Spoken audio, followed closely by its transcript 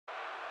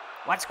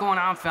What's going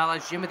on,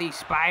 fellas? Jimothy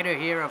Spyder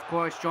here, of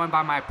course, joined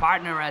by my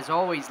partner, as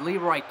always,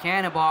 LeRoy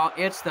Cannonball.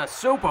 It's the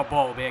Super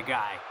Bowl, big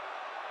guy.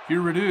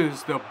 Here it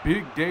is. The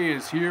big day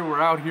is here.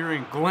 We're out here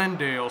in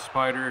Glendale,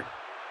 Spyder.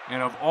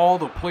 And of all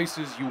the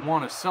places you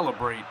want to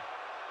celebrate,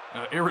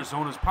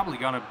 Arizona's probably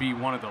going to be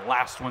one of the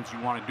last ones you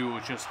want to do.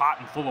 It's just hot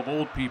and full of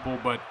old people,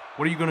 but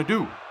what are you going to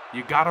do?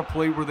 You got to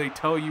play where they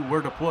tell you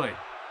where to play.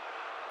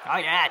 Oh,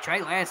 yeah,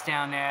 Trey Lance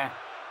down there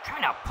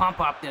trying to pump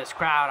up this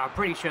crowd. I'm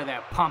pretty sure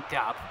they're pumped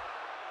up.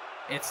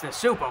 It's the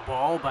Super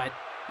Bowl, but,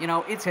 you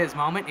know, it's his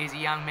moment. He's a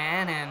young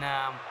man, and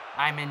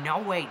I'm in no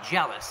way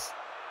jealous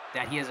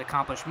that he has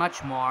accomplished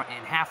much more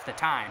in half the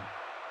time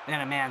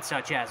than a man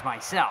such as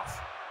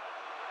myself.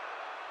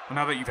 Well,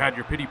 now that you've had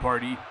your pity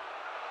party,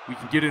 we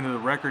can get into the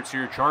records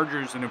here.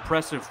 Chargers, an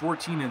impressive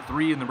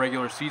 14-3 in the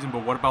regular season,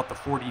 but what about the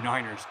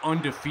 49ers?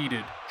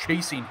 Undefeated,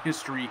 chasing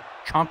history,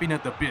 chomping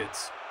at the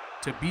bits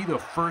to be the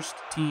first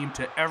team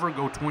to ever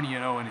go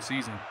 20-0 in a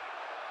season.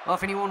 Well,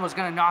 if anyone was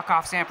going to knock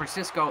off San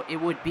Francisco, it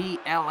would be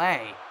LA.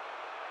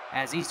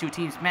 As these two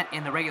teams met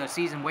in the regular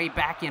season way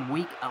back in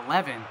Week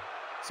 11,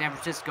 San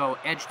Francisco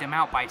edged them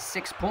out by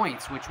 6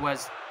 points, which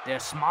was their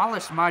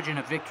smallest margin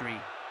of victory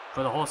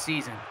for the whole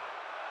season.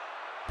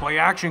 Play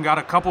action got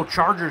a couple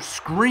Chargers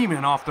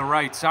screaming off the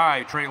right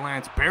side. Trey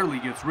Lance barely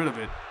gets rid of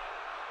it.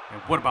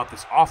 And what about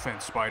this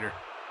offense, Spyder?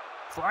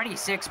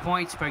 46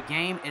 points per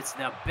game. It's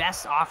the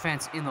best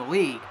offense in the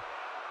league.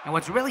 And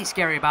what's really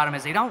scary about them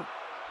is they don't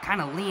kind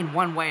of lean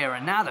one way or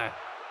another.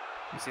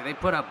 You see, they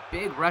put up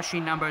big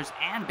rushing numbers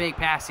and big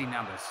passing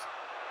numbers.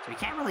 So you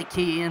can't really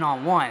key in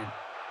on one.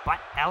 But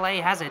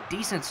LA has a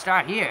decent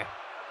start here.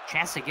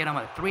 Chance to get them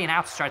a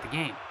 3-and-out to start the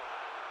game.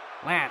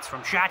 Lance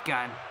from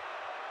shotgun.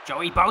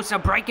 Joey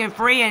Bosa breaking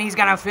free, and he's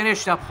going to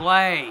finish the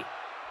play.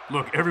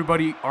 Look,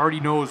 everybody already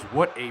knows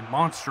what a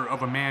monster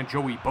of a man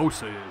Joey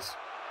Bosa is.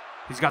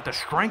 He's got the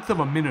strength of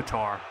a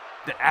minotaur,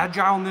 the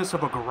agileness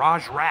of a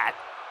garage rat,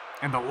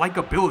 and the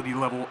likability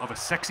level of a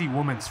sexy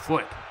woman's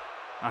foot.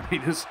 I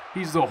mean,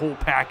 he's the whole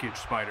package,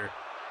 Spyder.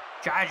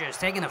 Chargers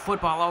taking the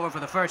football over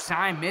for the first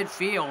time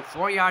midfield.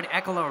 4-yard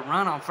Eckler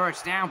run on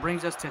first down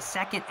brings us to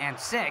 2nd and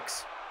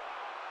 6.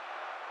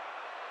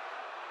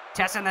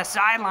 Testing the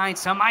sideline,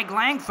 so Mike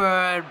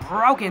Langford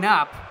broken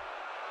up.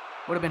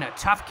 Would have been a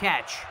tough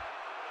catch.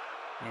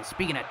 And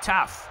speaking of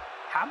tough,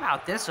 how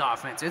about this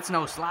offense? It's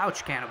no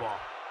slouch, Cannonball.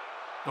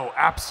 Oh,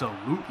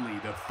 absolutely.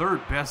 The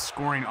third best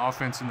scoring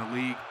offense in the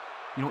league.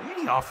 You know,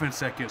 any offense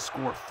that can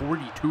score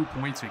 42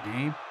 points a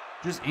game,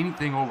 just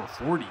anything over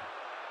 40,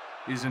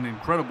 is an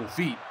incredible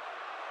feat.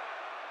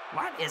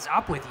 What is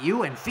up with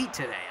you and feet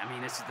today? I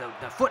mean, it's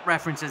the foot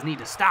references need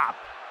to stop.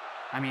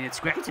 I mean, it's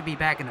great to be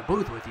back in the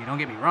booth with you, don't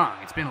get me wrong.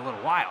 It's been a little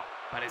while,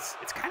 but it's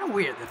kind of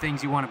weird the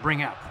things you want to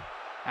bring up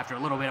after a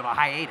little bit of a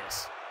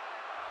hiatus.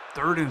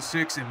 3rd and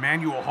 6,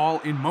 Emmanuel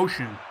Hall in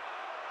motion.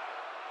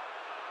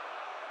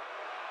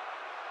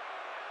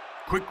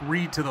 Quick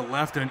read to the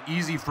left, an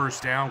easy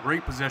first down,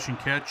 great possession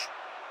catch.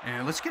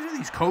 And let's get to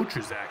these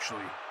coaches,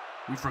 actually.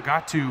 We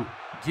forgot to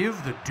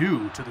give the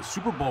due to the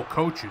Super Bowl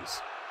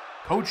coaches.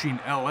 Coaching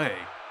LA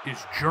is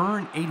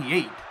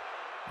Jern88.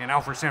 And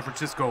out for San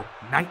Francisco,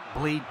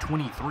 Nightblade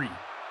 23.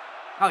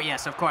 Oh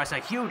yes, of course, a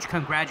huge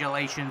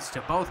congratulations to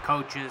both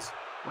coaches.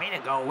 Way to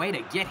go, way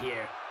to get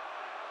here.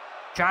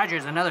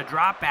 Chargers, another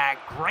drop back.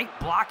 Great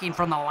blocking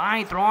from the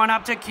line, throwing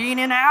up to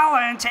Keenan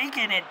Allen,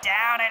 taking it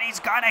down, and he's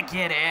gonna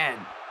get in.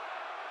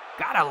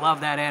 Gotta love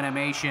that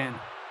animation.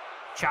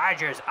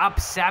 Chargers up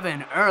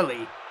 7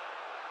 early.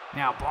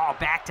 Now ball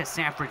back to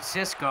San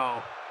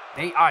Francisco.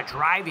 They are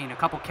driving. A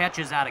couple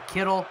catches out of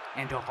Kittle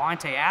and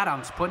Devontae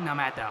Adams, putting them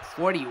at the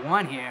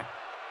 41 here.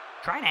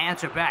 Trying to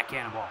answer back,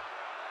 Cannonball.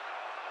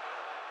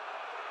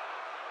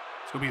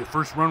 It's going to be the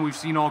first run we've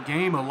seen all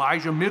game.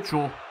 Elijah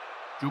Mitchell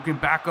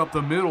juking back up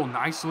the middle.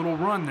 Nice little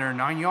run there,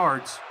 9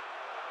 yards.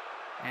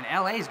 And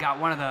LA's got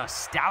one of the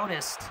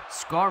stoutest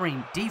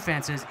scoring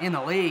defenses in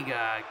the league,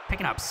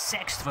 picking up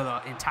 6th for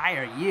the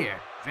entire year.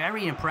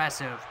 Very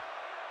impressive.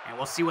 And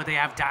we'll see what they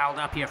have dialed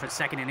up here for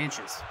 2nd and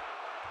inches.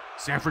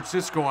 San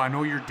Francisco, I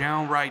know you're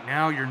down right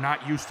now. You're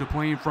not used to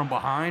playing from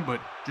behind,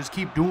 but just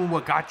keep doing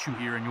what got you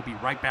here, and you'll be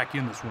right back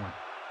in this one.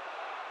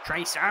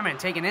 Trey Sermon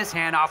taking his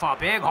hand off a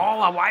big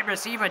hole, a wide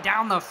receiver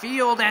down the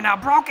field, and a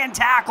broken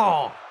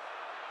tackle.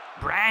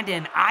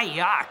 Brandon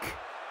Ayuk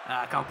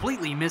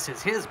completely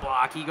misses his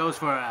block. He goes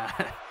for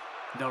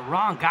the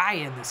wrong guy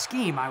in the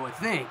scheme, I would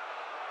think.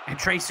 And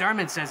Trey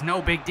Sermon says,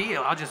 no big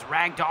deal. I'll just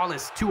ragdoll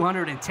this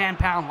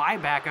 210-pound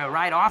linebacker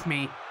right off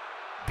me.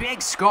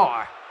 Big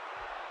score.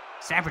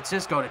 San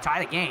Francisco to tie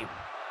the game.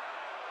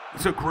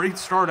 It's a great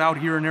start out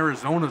here in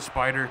Arizona,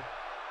 Spyder.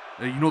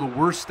 You know, the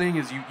worst thing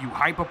is you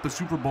hype up the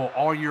Super Bowl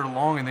all year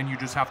long and then you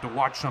just have to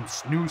watch some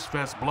snooze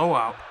fest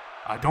blowout.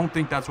 I don't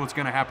think that's what's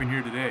going to happen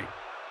here today.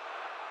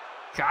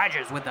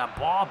 Chargers with the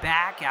ball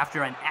back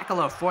after an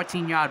Eckler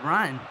 14-yard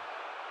run.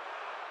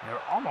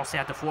 They're almost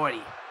at the 40.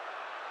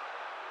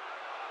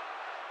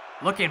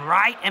 Looking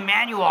right,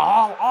 Emmanuel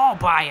Hall all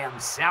by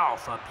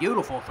himself. A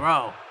beautiful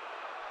throw.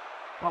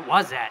 What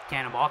was that,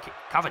 Cannonball?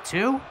 Cover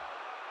 2?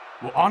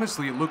 Well,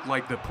 honestly, it looked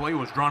like the play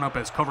was drawn up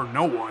as cover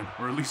no one,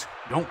 or at least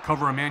don't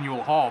cover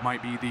Emmanuel Hall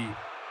might be the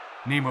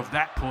name of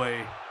that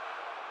play.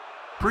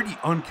 Pretty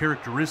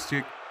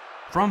uncharacteristic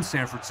from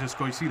San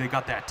Francisco. You see they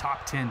got that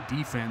top 10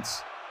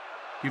 defense,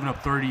 giving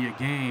up 30 a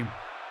game.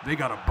 They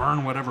got to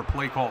burn whatever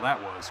play call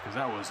that was, because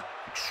that was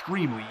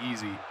extremely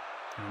easy.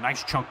 And a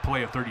nice chunk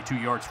play of 32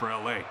 yards for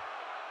LA.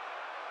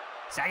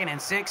 2nd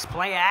and 6,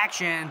 play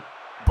action.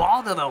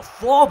 Ball to the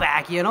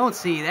fullback. You don't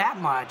see that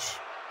much.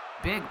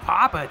 Big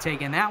Papa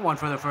taking that one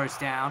for the first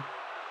down.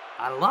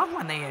 I love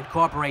when they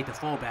incorporate the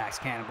fullbacks,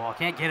 Cannonball.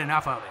 Can't get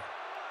enough of it.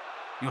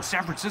 You know,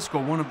 San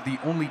Francisco, one of the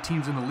only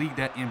teams in the league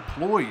that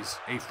employs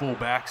a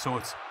fullback, so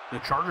it's the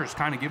Chargers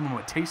kind of giving them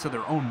a taste of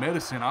their own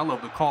medicine. I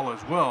love the call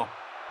as well.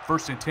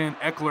 1st and 10,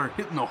 Eckler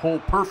hitting the hole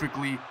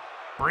perfectly,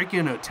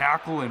 breaking a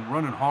tackle and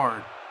running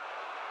hard.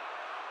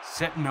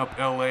 Setting up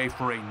LA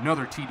for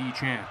another TD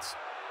chance.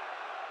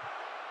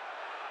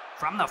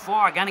 From the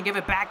 4, gonna give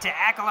it back to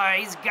Eckler.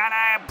 He's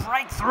gonna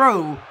break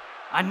through.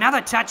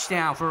 Another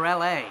touchdown for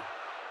LA.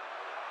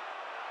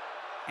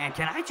 And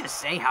can I just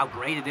say how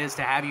great it is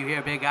to have you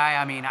here, big guy?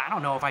 I mean, I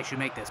don't know if I should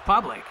make this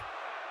public.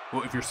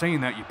 Well, if you're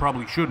saying that, you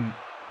probably shouldn't.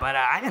 But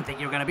I didn't think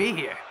you were gonna be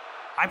here.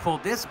 I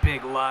pulled this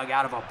big lug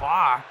out of a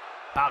bar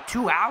about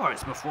 2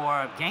 hours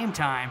before game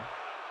time.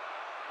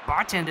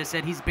 Bartender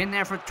said he's been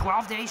there for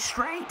 12 days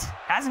straight.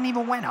 Hasn't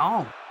even went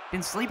home.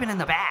 Been sleeping in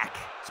the back.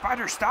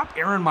 Spyder, stop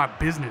airing my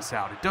business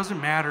out. It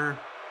doesn't matter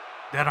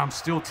that I'm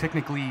still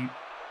technically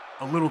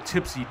a little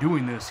tipsy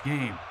doing this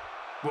game.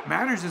 What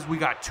matters is we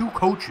got 2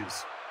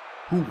 coaches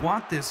who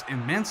want this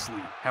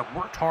immensely, have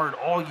worked hard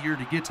all year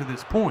to get to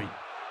this point.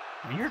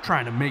 And you're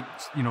trying to make,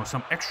 you know,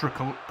 some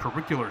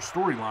extracurricular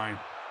storyline.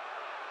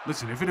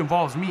 Listen, if it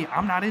involves me,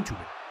 I'm not into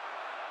it.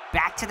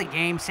 Back to the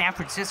game, San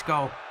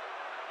Francisco.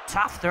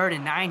 Tough 3rd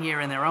and 9 here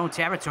in their own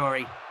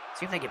territory.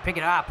 See if they can pick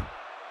it up.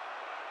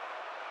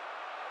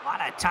 A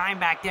lot of time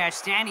back there.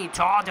 Standing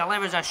tall,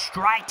 delivers a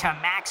strike to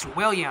Max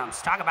Williams.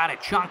 Talk about a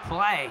chunk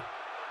play.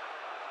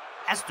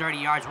 That's 30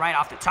 yards right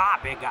off the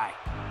top, big guy.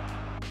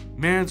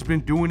 Man's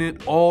been doing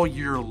it all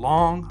year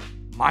long.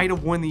 Might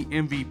have won the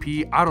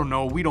MVP. I don't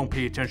know. We don't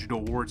pay attention to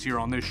awards here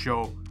on this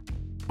show.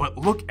 But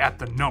look at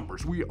the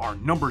numbers. We are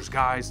numbers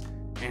guys.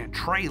 And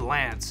Trey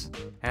Lance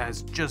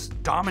has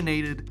just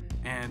dominated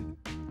and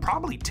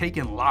probably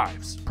taken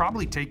lives.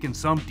 Probably taken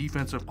some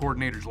defensive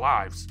coordinators'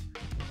 lives.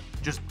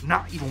 Just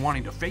not even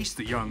wanting to face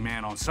the young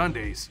man on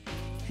Sundays.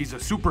 He's a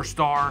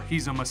superstar.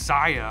 He's a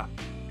messiah.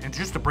 And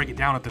just to break it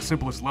down at the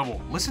simplest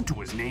level, listen to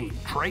his name,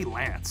 Trey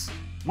Lance.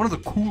 One of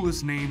the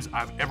coolest names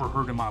I've ever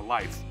heard in my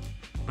life.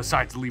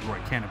 Besides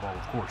LeRoy Cannonball,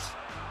 of course.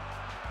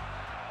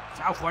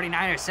 South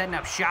 49ers setting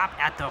up shop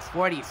at the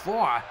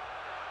 44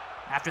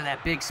 after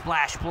that big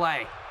splash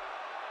play.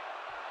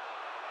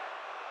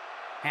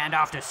 Hand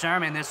off to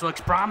Sermon. This looks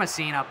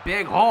promising. A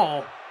big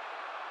hole.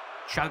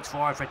 Chugs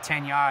forward for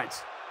 10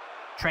 yards.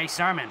 Trey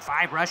Sermon,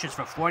 5 rushes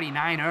for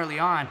 49 early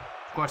on.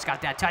 Of course,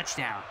 got that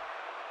touchdown.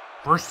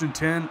 1st and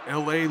 10,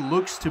 LA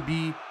looks to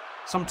be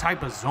some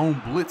type of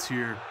zone blitz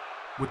here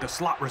with the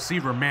slot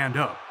receiver manned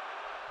up.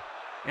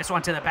 This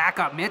one to the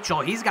backup, Mitchell.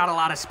 He's got a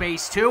lot of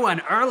space, too.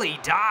 An early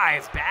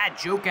dive. Bad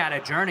juke out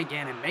of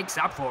Jernigan and makes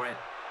up for it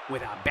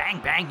with a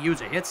bang-bang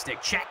user hit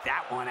stick. Check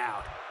that one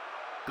out.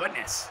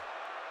 Goodness.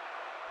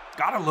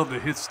 Gotta love the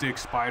hit stick,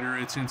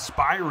 Spyder. It's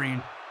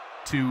inspiring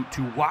to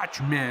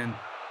watch men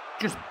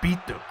just beat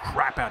the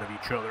crap out of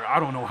each other. I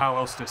don't know how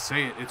else to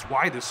say it. It's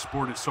why this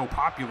sport is so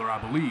popular, I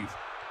believe.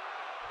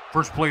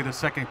 First play of the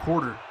 2nd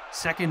quarter,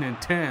 2nd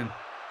and 10.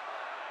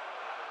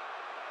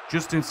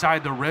 Just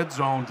inside the red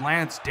zone,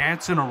 Lance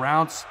dancing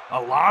around.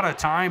 A lot of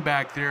time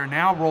back there.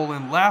 Now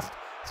rolling left,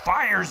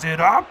 fires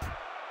it up.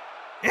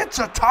 It's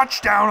a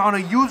touchdown on a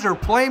user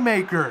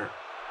playmaker.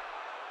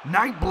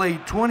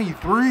 Nightblade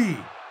 23.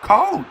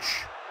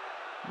 Coach,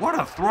 what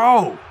a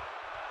throw.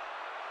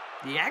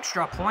 The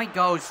extra point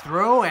goes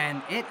through,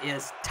 and it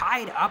is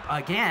tied up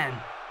again.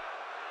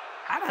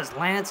 How does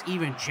Lance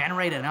even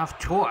generate enough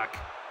torque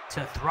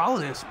to throw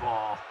this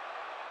ball?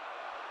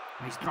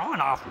 He's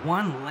throwing off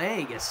one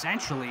leg,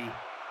 essentially.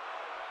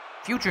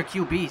 Future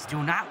QBs,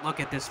 do not look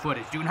at this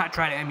footage. Do not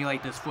try to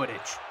emulate this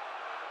footage.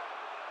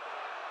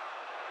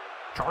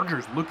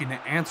 Chargers looking to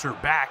answer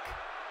back.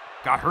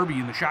 Got Herbie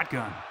in the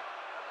shotgun.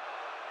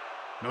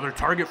 Another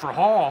target for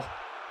Hall.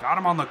 Got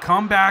him on the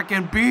comeback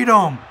and beat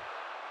him.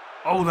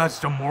 Oh, that's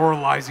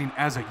demoralizing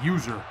as a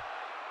user.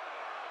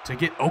 To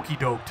get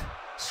okey-doked,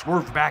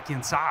 swerved back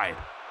inside.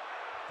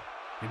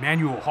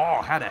 Emmanuel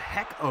Hall had a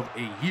heck of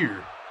a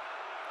year.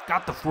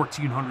 Got the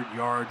 1,400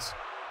 yards.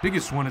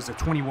 Biggest one is the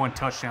 21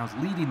 touchdowns,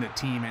 leading the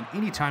team. And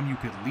anytime you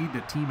could lead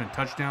the team in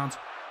touchdowns,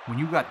 when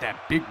you got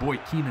that big boy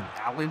Keenan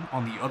Allen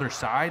on the other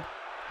side,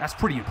 that's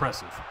pretty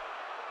impressive.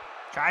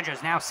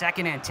 Chargers now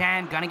 2nd and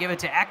 10. Gonna give it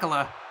to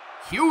Eckler.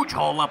 Huge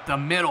hole up the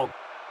middle.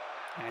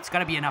 And it's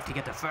gonna be enough to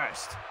get the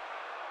first.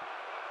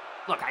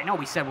 Look, I know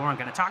we said we weren't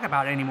gonna talk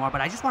about it anymore,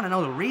 but I just want to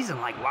know the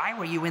reason. Like, why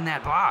were you in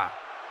that bar?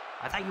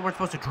 I thought you weren't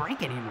supposed to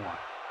drink anymore.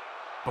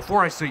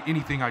 Before I say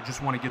anything, I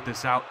just want to get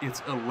this out.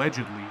 It's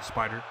allegedly,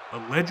 Spyder.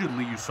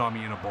 Allegedly you saw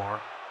me in a bar.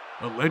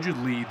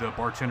 Allegedly, the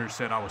bartender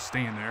said I was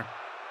staying there.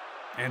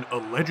 And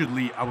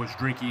allegedly, I was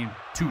drinking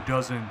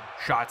 24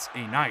 shots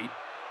a night.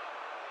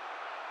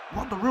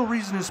 Well, the real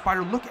reason is,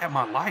 Spyder, look at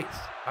my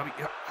life. I mean,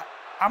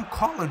 I'm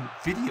calling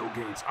video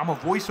games. I'm a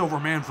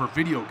voiceover man for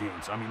video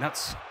games. I mean,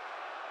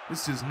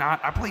 this is not,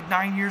 I played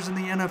 9 years in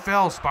the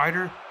NFL,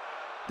 Spyder.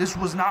 This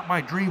was not my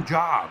dream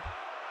job.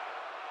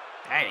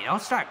 Hey,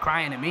 don't start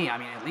crying to me. I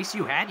mean, at least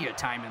you had your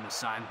time in the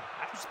sun.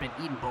 I've just been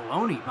eating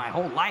bologna my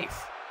whole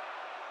life.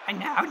 I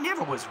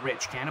never was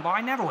rich, Cannonball.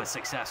 I never was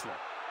successful.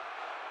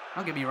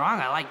 Don't get me wrong,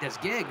 I like this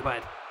gig,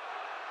 but,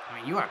 I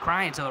mean, you are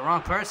crying to the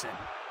wrong person.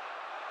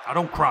 I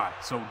don't cry,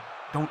 so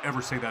don't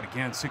ever say that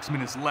again. 6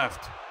 minutes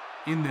left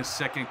in this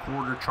second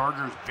quarter.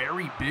 Chargers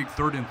very big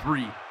 3rd and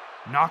 3,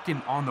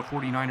 knocking on the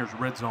 49ers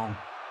red zone.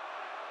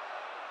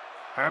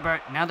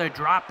 Herbert, another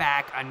drop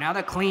back,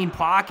 another clean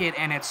pocket,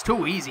 and it's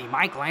too easy.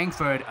 Mike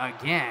Langford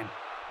again,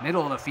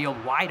 middle of the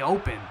field, wide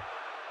open.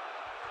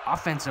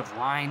 Offensive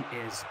line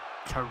is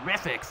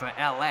terrific for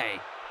LA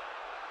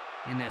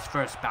in this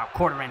first about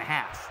quarter and a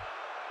half.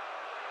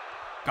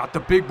 Got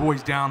the big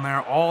boys down there,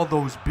 all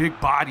those big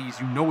bodies.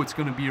 You know it's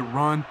going to be a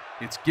run.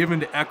 It's given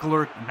to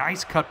Eckler.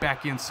 Nice cut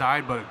back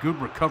inside, but a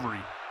good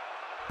recovery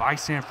by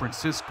San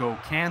Francisco.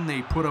 Can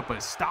they put up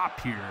a stop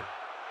here?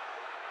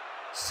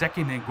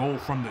 2nd and goal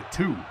from the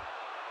 2.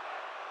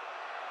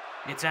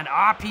 It's an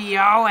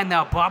RPO, and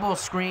the bubble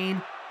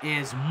screen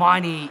is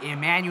money.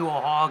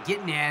 Emmanuel Hall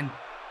getting in,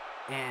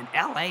 and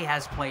LA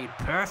has played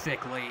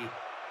perfectly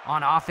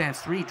on offense.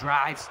 3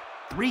 drives,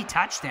 3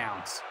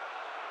 touchdowns.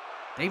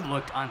 They've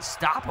looked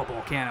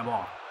unstoppable,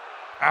 Cannonball.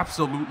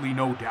 Absolutely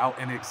no doubt,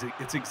 and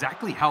it's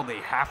exactly how they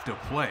have to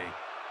play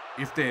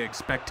if they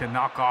expect to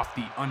knock off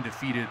the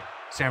undefeated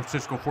San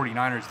Francisco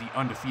 49ers, the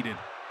undefeated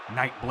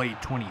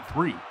Nightblade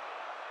 23.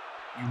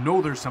 You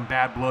know there's some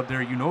bad blood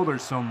there. You know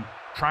there's some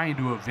trying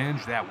to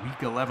avenge that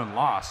Week 11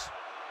 loss.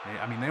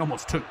 I mean, they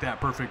almost took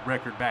that perfect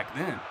record back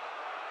then.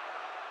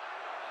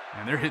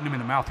 And they're hitting him in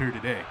the mouth here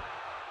today.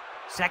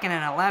 2nd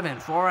and 11,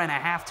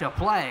 4.5 to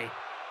play.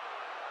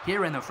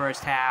 Here in the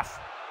first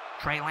half,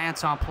 Trey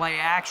Lance on play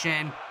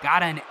action.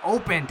 Got an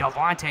open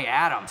Devontae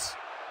Adams.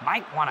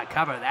 Might want to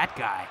cover that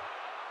guy.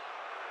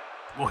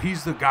 Well,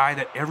 he's the guy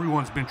that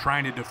everyone's been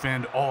trying to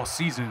defend all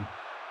season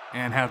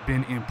and have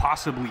been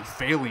impossibly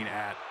failing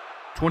at.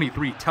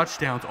 23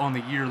 touchdowns on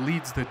the year,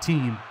 leads the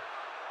team.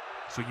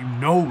 So you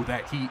know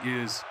that he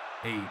is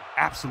an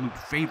absolute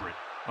favorite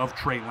of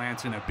Trey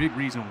Lance and a big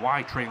reason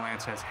why Trey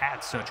Lance has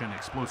had such an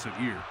explosive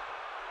year.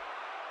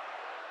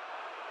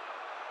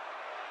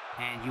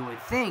 And you would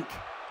think,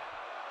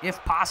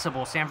 if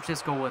possible, San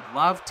Francisco would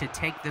love to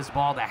take this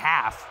ball to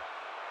half,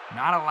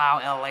 not allow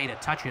LA to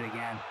touch it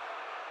again.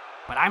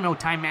 But I'm no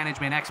time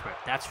management expert,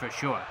 that's for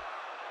sure.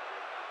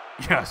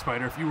 Yeah,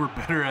 Spyder, if you were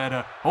better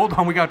at hold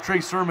on, we got Trey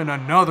Sermon,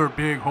 another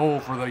big hole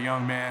for the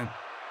young man.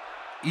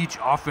 Each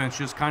offense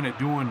just kind of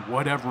doing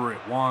whatever it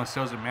wants.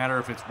 Doesn't matter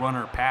if it's run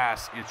or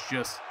pass. It's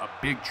just a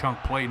big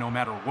chunk play no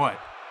matter what.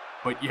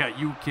 But yeah,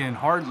 you can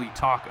hardly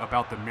talk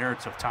about the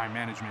merits of time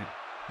management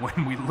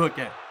when we look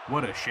at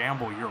what a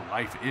shamble your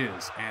life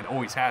is and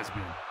always has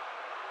been.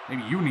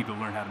 Maybe you need to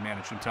learn how to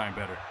manage some time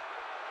better.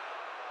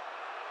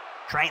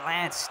 Trey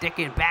Lance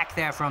sticking back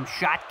there from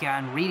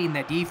shotgun, reading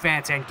the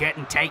defense and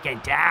getting taken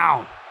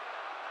down.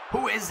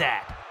 Who is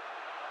that?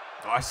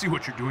 Oh, I see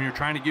what you're doing. You're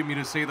trying to get me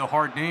to say the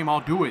hard name.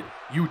 I'll do it.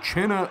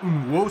 Uchenna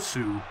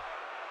Nwosu.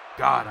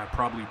 God, I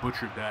probably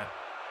butchered that.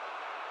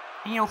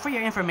 You know, for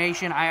your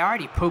information, I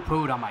already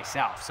poo-pooed on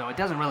myself, so it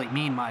doesn't really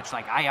mean much.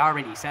 Like, I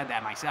already said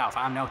that myself.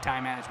 I'm no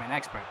time management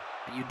expert.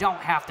 You don't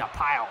have to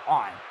pile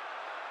on.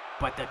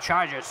 But the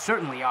Chargers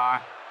certainly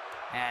are,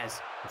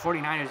 as the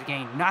 49ers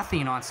gain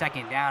nothing on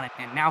 2nd down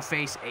and now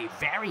face a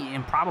very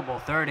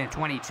improbable 3rd and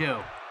 22.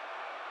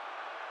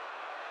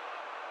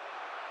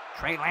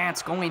 Trey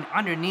Lance going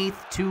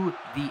underneath to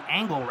the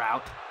angle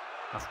route.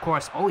 Of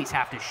course, always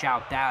have to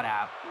shout that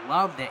out.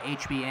 Love the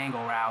HB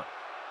angle route.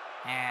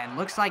 And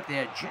looks like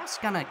they're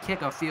just going to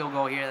kick a field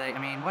goal here. I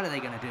mean, what are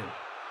they going to do?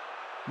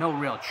 No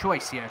real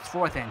choice here. It's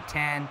 4th and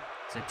 10.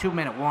 It's a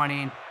 2-minute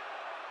warning.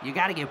 You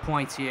got to get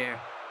points here.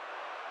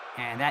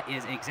 And that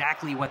is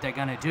exactly what they're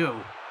going to do.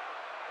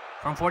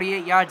 From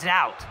 48 yards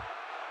out.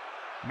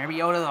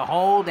 Mariota the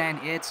hold, and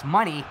it's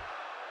money.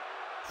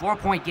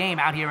 4-point game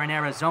out here in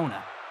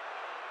Arizona.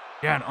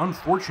 Yeah, and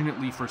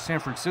unfortunately for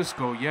San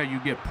Francisco, yeah, you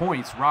get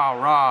points,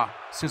 rah,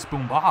 sis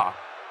boom bah.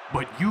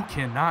 But you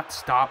cannot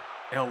stop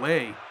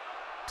LA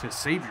to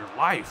save your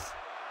life.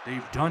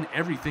 They've done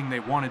everything they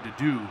wanted to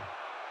do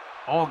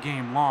all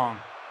game long.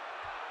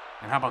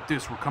 And how about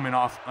this? We're coming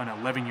off an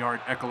 11-yard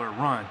Eckler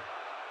run.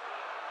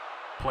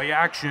 Play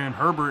action,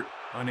 Herbert,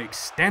 an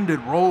extended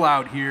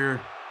rollout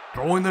here.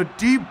 Throwing the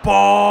deep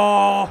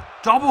ball.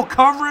 Double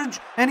coverage,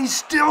 and he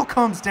still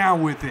comes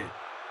down with it.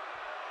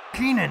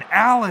 Keenan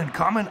Allen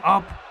coming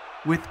up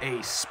with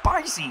a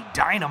spicy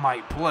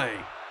dynamite play.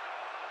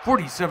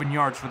 47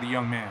 yards for the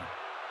young man.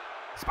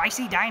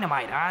 Spicy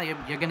dynamite, huh?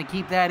 You're going to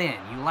keep that in.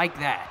 You like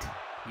that.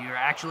 You're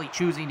actually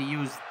choosing to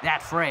use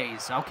that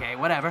phrase. Okay,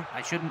 whatever.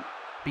 I shouldn't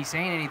be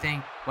saying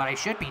anything. What I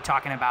should be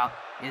talking about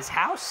is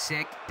how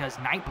sick does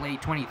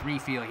Nightblade 23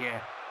 feel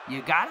here.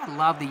 You gotta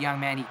love the young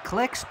man. He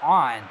clicks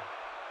on,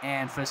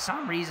 and for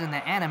some reason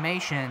the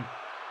animation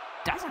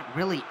doesn't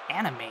really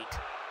animate.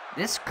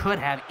 This could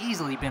have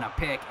easily been a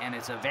pick, and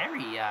it's a very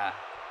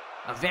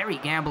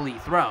gambly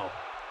throw.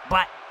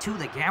 But to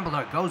the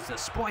gambler goes the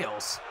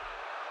spoils,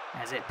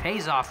 as it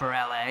pays off for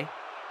LA,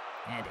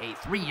 and a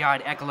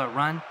 3-yard Eckler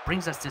run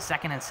brings us to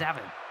 2nd and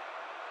 7.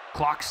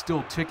 Clock's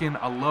still ticking.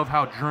 I love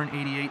how Jern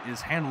 88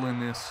 is handling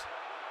this.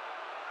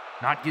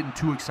 Not getting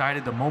too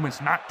excited. The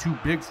moment's not too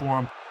big for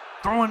him.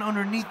 Throwing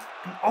underneath.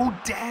 Oh,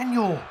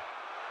 Daniel.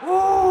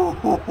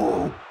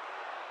 Oh,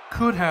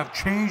 could have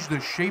changed the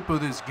shape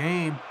of this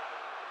game.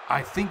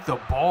 I think the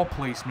ball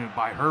placement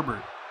by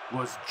Herbert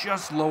was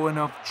just low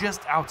enough,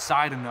 just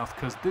outside enough,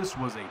 because this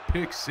was a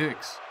pick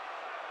 6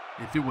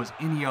 if it was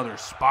any other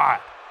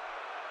spot.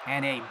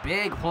 And a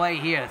big play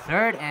here,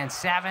 3rd and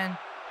 7.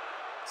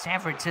 San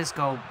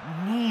Francisco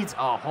needs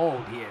a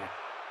hold here.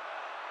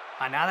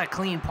 Another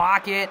clean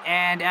pocket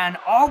and an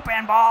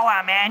open ball,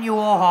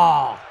 Emmanuel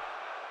Hall.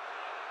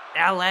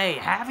 LA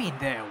having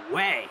their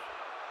way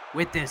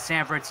with this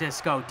San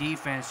Francisco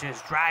defense.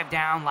 Just drive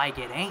down like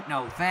it ain't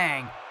no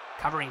thing,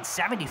 covering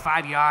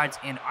 75 yards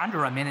in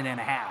under a minute and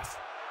a half.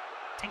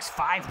 Takes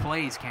 5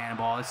 plays,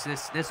 Cannonball.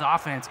 This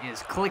offense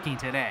is clicking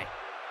today.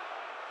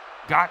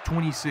 Got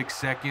 26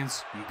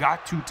 seconds. You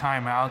got 2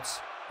 timeouts.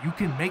 You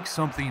can make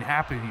something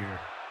happen here.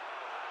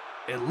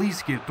 At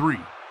least get 3.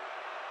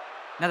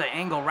 Another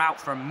angle route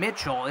for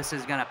Mitchell. This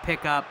is going to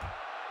pick up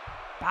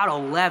about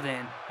 11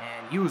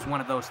 and use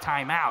one of those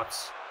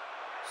timeouts.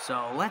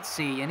 So let's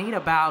see. You need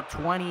about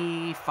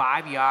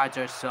 25 yards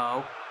or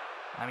so.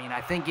 I mean,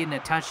 I think getting a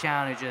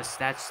touchdown is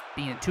that's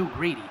being too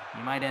greedy.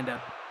 You might end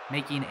up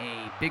making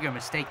a bigger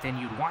mistake than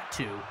you'd want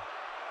to.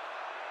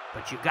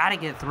 But you got to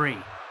get 3.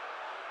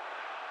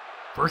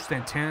 1st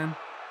and 10.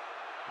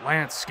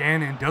 Lance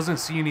scanning, doesn't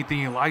see anything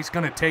he likes,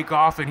 gonna take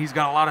off, and he's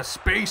got a lot of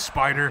space,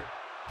 Spyder.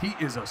 He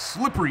is a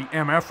slippery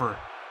MFer.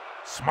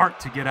 Smart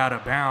to get out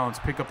of bounds,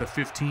 pick up the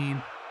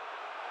 15,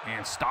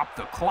 and stop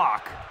the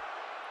clock.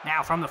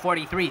 Now from the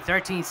 43,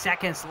 13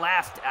 seconds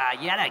left.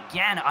 Yet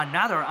again,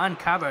 another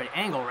uncovered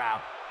angle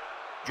route.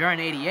 Jern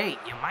 88,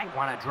 you might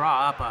want to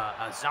draw up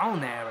a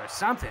zone there or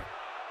something.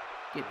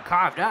 Getting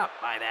carved up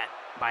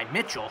by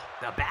Mitchell,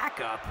 the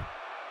backup.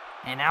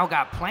 And now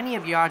got plenty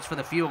of yards for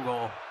the field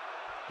goal.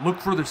 Look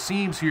for the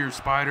seams here,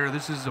 Spyder.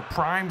 This is a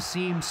prime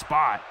seam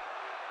spot.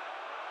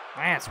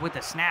 Lance with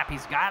the snap.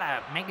 He's got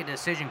to make a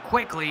decision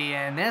quickly,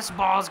 and this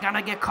ball's going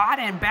to get caught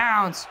in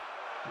bounds.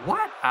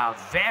 What a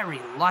very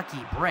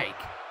lucky break.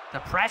 The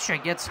pressure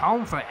gets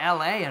home for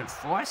LA and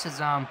forces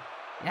him.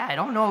 Yeah, I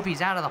don't know if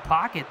he's out of the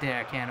pocket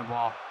there,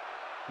 Cannonball.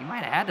 He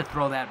might have had to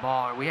throw that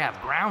ball, or we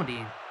have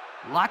grounding.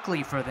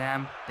 Luckily for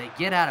them, they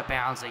get out of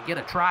bounds. They get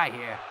a try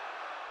here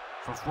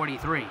for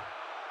 43.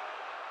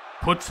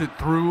 Puts it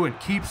through and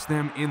keeps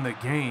them in the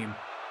game.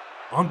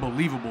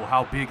 Unbelievable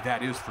how big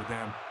that is for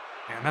them.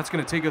 And that's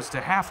going to take us to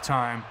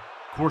halftime.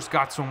 Of course,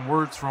 got some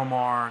words from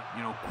our,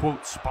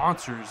 quote,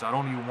 sponsors. I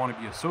don't even want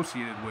to be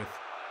associated with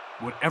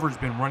whatever's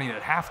been running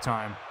at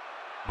halftime.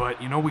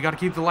 But, we got to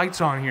keep the lights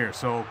on here.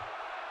 So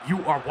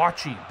you are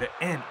watching the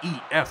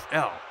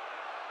NEFL.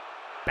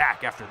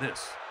 Back after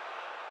this.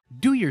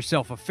 Do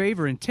yourself a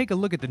favor and take a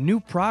look at the new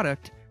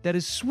product that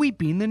is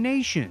sweeping the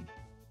nation.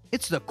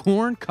 It's the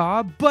Corn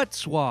Cob Butt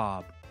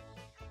Swab.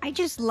 I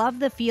just love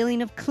the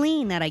feeling of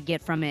clean that I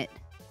get from it.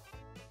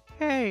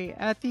 Hey,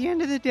 at the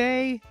end of the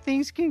day,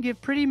 things can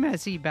get pretty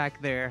messy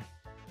back there.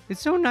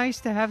 It's so nice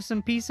to have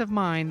some peace of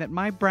mind that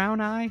my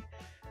brown eye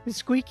is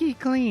squeaky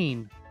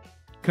clean.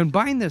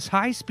 Combine this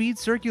high-speed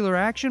circular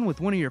action with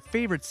one of your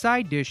favorite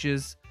side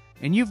dishes,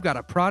 and you've got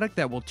a product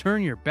that will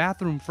turn your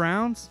bathroom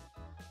frowns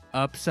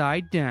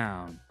upside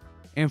down.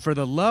 And for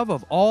the love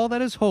of all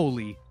that is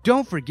holy,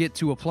 don't forget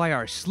to apply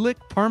our slick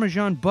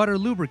Parmesan butter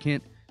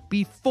lubricant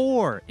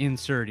before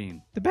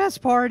inserting. The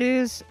best part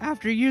is,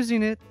 after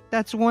using it,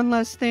 that's one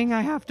less thing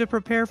I have to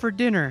prepare for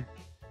dinner.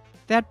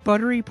 That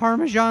buttery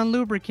Parmesan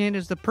lubricant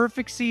is the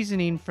perfect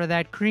seasoning for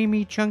that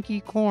creamy, chunky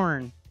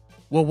corn.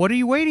 Well, what are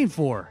you waiting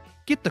for?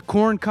 Get the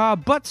Corn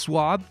Cob Butt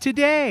Swab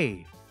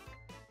today!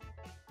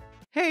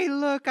 Hey,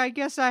 look, I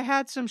guess I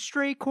had some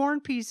stray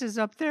corn pieces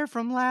up there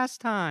from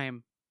last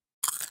time.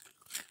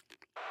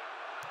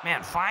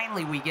 Man,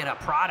 finally we get a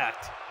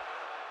product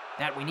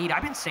that we need.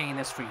 I've been saying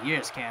this for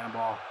years,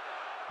 Cannonball.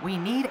 We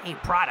need a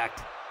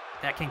product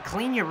that can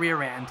clean your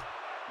rear end,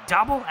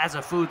 double as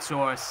a food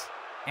source,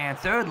 and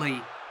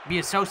thirdly, be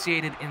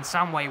associated in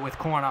some way with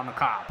corn on the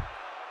cob.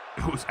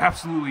 It was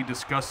absolutely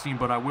disgusting,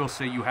 but I will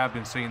say you have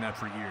been saying that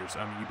for years.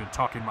 I mean, you've been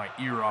talking my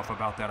ear off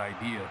about that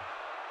idea.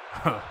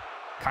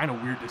 Kind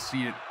of weird to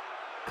see it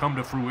come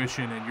to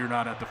fruition and you're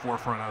not at the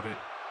forefront of it.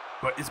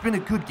 But it's been a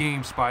good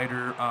game,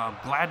 Spyder.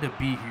 Glad to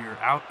be here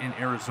out in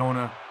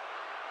Arizona.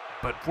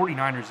 But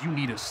 49ers, you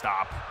need a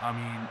stop. I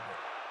mean,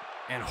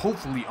 and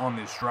hopefully on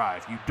this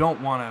drive. You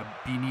don't want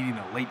to be needing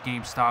a late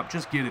game stop.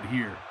 Just get it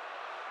here.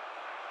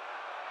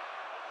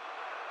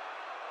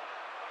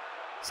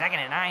 2nd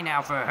and 9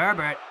 now for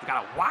Herbert.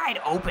 Got a wide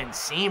open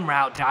seam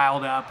route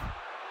dialed up.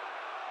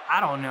 I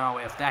don't know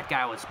if that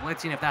guy was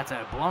blitzing, if that's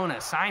a blown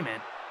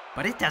assignment,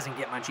 but it doesn't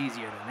get much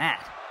easier than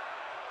that.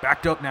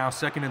 Backed up now,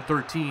 2nd and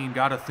 13.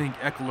 Gotta think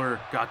Eckler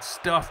got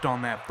stuffed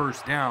on that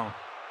first down.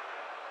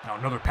 Now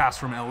another pass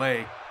from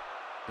LA.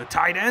 The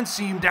tight end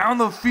seam down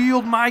the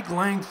field, Mike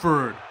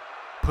Langford.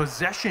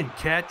 Possession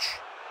catch.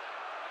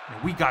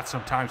 And we got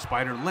some time,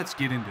 Spyder. Let's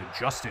get into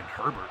Justin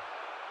Herbert.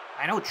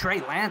 I know Trey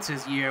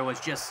Lance's year was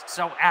just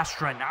so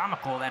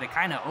astronomical that it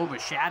kind of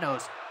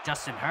overshadows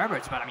Justin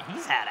Herbert's, but I mean,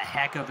 he's had a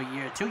heck of a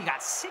year too. He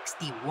got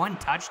 61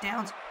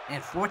 touchdowns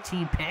and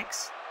 14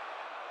 picks.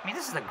 I mean,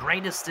 this is the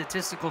greatest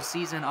statistical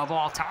season of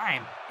all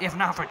time, if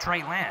not for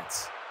Trey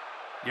Lance.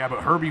 Yeah, but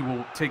Herbie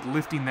will take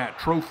lifting that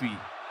trophy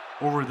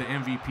over the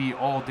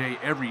MVP all day,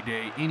 every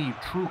day. Any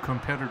true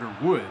competitor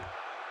would.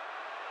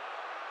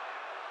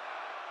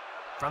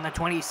 From the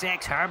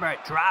 26,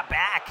 Herbert drop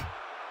back.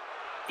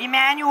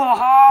 Emmanuel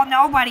Hall,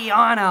 nobody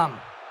on him.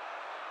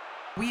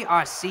 We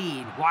are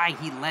seeing why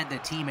he led the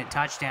team in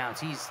touchdowns.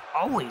 He's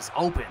always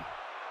open,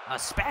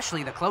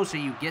 especially the closer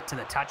you get to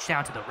the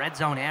touchdown, to the red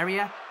zone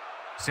area.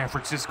 San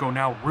Francisco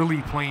now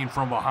really playing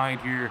from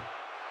behind here.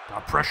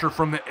 Got pressure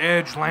from the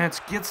edge.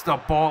 Lance gets the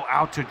ball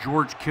out to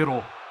George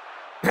Kittle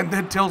and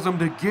then tells him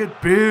to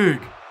get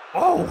big.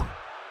 Oh,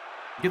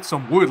 get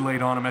some wood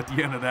laid on him at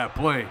the end of that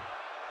play.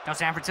 Now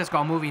San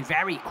Francisco moving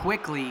very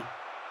quickly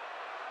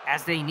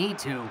as they need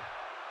to.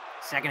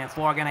 2nd and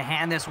 4, going to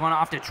hand this one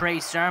off to Trey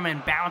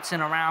Sermon,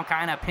 bouncing around,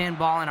 kind of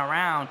pinballing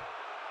around.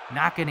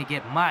 Not going to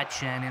get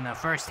much, and in the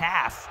first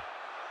half,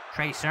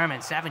 Trey Sermon,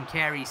 7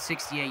 carries,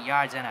 68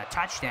 yards, and a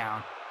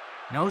touchdown.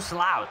 No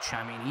slouch.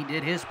 I mean, he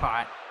did his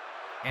part.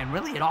 And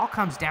really, it all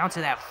comes down to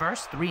that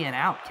first 3 and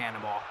out,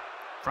 Cannonball.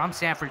 From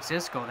San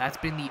Francisco, that's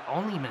been the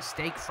only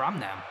mistake from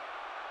them.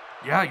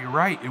 Yeah, you're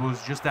right. It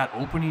was just that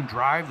opening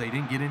drive. They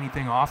didn't get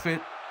anything off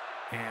it,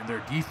 and their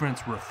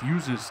defense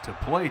refuses to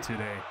play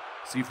today.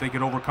 See if they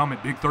can overcome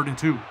it. Big 3rd and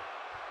 2.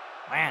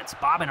 Lance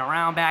bobbing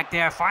around back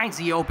there, finds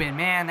the open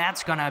man.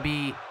 That's going to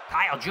be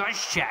Kyle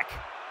Juszczyk.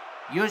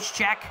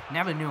 Juszczyk,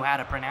 never knew how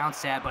to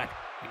pronounce that, but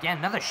again,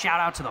 another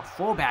shout out to the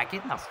fullback,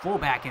 getting the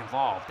fullback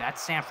involved.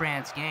 That's San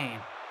Fran's game.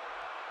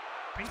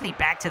 Brings me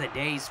back to the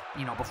days,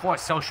 before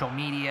social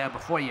media,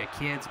 before your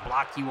kids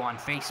block you on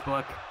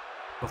Facebook,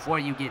 before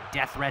you get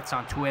death threats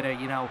on Twitter,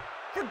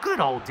 the good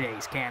old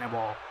days,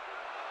 Cannonball.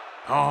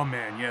 Oh,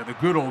 man, yeah, the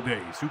good old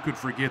days. Who could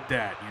forget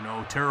that?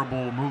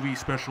 Terrible movie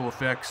special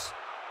effects.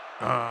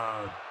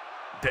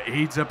 The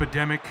AIDS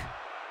epidemic.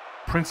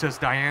 Princess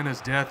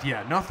Diana's death.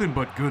 Yeah, nothing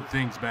but good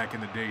things back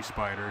in the day,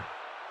 Spyder.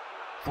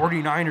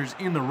 49ers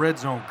in the red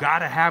zone.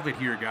 Gotta have it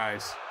here,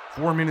 guys.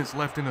 4 minutes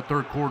left in the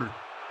 3rd quarter.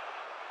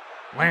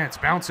 Lance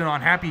bouncing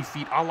on happy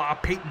feet a la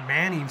Peyton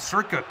Manning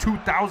circa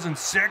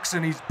 2006,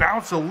 and he's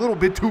bounced a little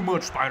bit too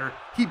much, Spyder.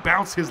 He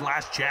bounced his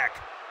last check.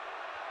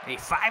 A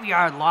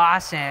 5-yard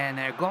loss, and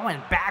they're going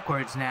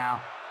backwards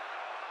now.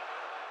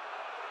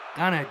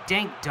 Gonna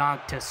dink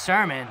dunk to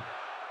Sermon.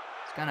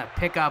 He's gonna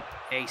pick up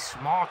a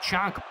small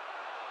chunk.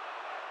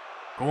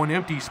 Going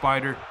empty,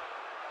 Spyder.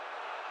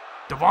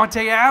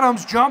 Davante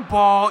Adams, jump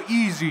ball,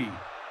 easy.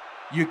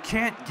 You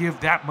can't give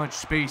that much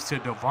space to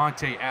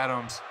Davante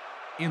Adams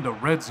in the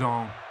red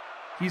zone.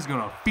 He's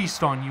gonna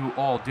feast on you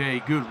all day.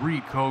 Good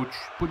read, coach.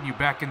 Putting you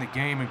back in the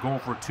game and going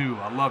for 2.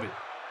 I love it.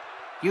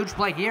 Huge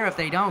play here. If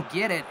they don't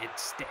get it,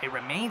 it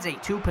remains a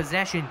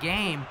 2-possession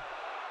game.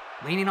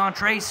 Leaning on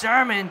Trey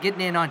Sermon,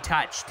 getting in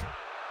untouched.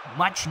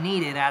 Much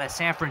needed out of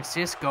San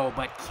Francisco,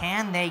 but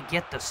can they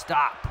get the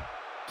stop?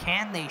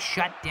 Can they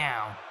shut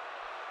down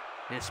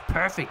this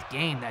perfect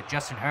game that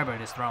Justin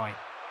Herbert is throwing?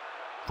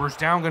 First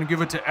down, going to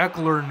give it to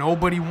Eckler.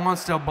 Nobody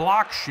wants to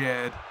block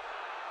Shed.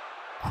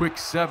 Quick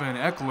 7,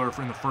 Eckler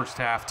in the first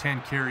half.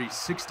 10 carries,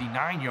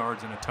 69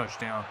 yards, and a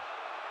touchdown.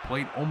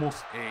 Played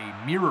almost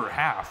a mirror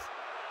half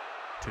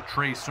to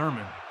Trey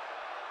Sermon.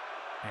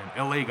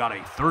 And LA got a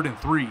 3rd and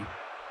 3,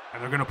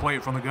 and they're going to play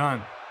it from the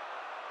gun.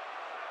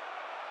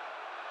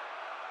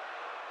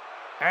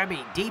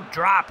 Herbie, deep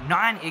drop,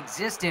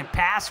 non-existent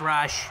pass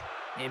rush.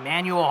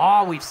 Emmanuel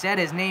Hall, we've said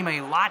his name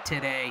a lot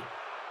today.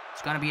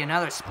 It's going to be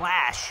another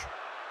splash.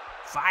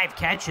 5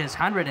 catches,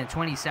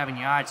 127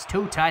 yards,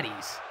 2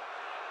 tutties.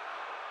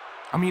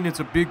 I mean, it's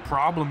a big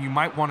problem. You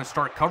might want to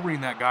start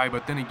covering that guy,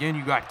 but then again,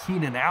 you got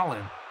Keenan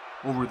Allen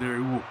over there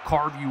who will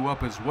carve you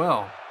up as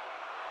well.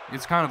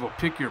 It's kind of a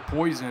pick your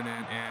poison,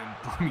 and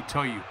let me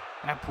tell you,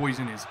 that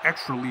poison is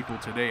extra lethal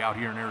today out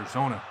here in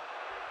Arizona.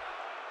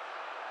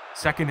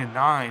 2nd and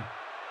 9.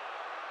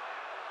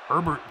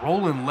 Herbert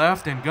rolling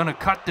left and gonna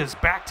cut this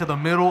back to the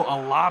middle. A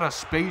lot of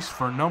space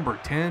for number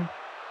 10.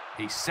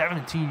 A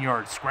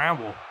 17-yard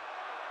scramble.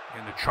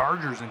 And the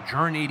Chargers and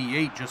Jern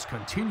 88 just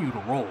continue to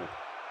roll.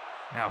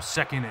 Now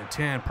 2nd and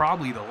 10,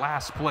 probably the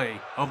last play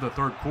of the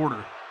 3rd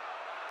quarter.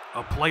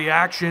 A play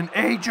action,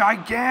 a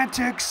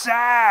gigantic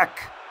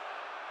sack.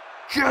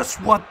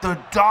 Just what the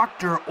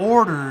doctor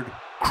ordered.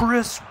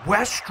 Chris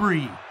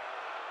Westry.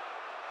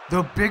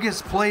 The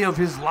biggest play of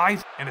his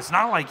life, and it's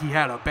not like he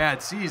had a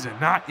bad season,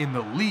 not in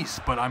the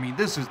least, but I mean,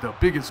 this is the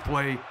biggest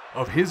play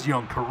of his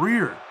young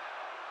career.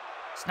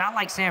 It's not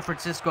like San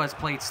Francisco has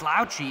played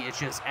slouchy, it's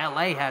just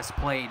LA has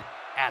played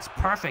as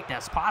perfect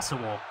as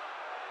possible.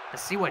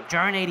 Let's see what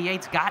Jern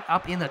 88's got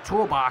up in the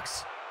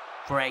toolbox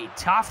for a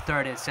tough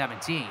 3rd and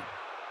 17.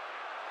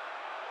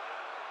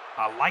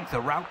 I like the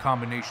route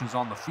combinations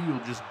on the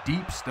field, just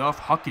deep stuff,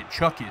 huck it,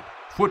 chuck it,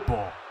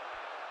 football.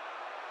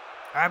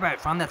 Herbert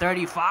from the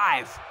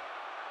 35.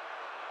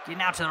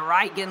 Getting out to the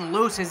right, getting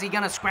loose. Is he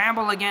going to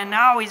scramble again?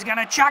 No, he's going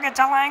to chuck it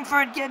to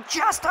Langford. Get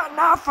just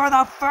enough for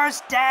the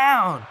first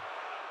down.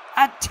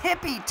 A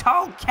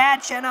tippy-toe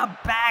catch and a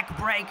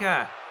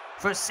backbreaker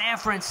for San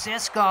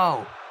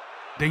Francisco.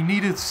 They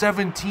needed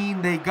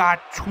 17. They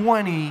got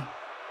 20.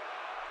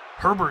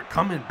 Herbert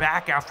coming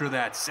back after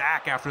that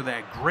sack, after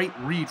that great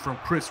read from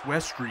Chris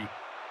Westry.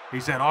 He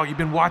said, "Oh, you've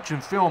been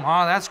watching film,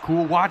 huh? That's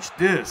cool. Watch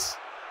this."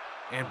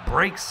 And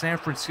breaks San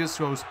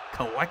Francisco's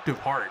collective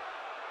heart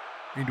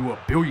into a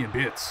billion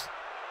bits.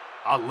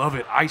 I love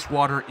it. Ice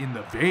water in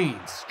the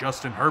veins,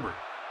 Justin Herbert.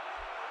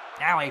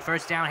 Now a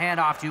first down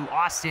handoff to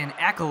Austin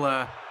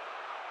Eckler.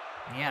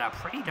 He had a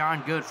pretty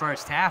darn good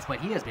first half, but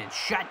he has been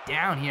shut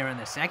down here in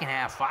the second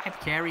half. 5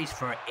 carries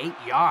for 8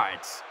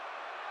 yards.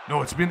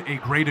 No, it's been a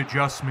great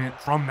adjustment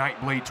from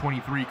Nightblade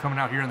 23 coming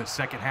out here in the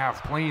second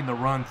half, playing the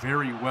run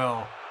very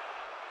well.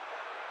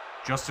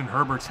 Justin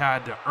Herbert's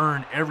had to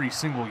earn every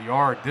single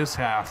yard this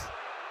half.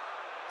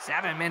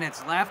 7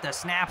 minutes left, the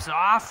snap's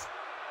off.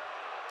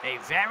 A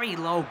very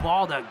low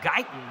ball to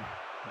Guyton.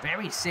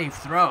 Very safe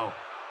throw.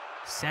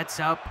 Sets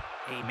up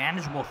a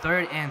manageable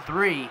 3rd and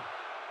 3.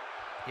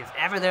 If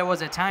ever there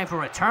was a time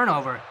for a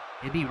turnover,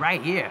 it'd be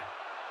right here.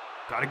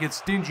 Gotta get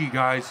stingy,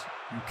 guys.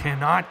 You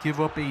cannot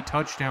give up a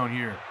touchdown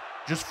here.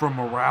 Just for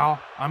morale.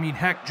 I mean,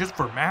 heck, just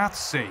for math's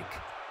sake.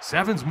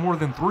 7's more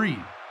than 3.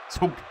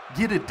 So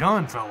get it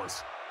done,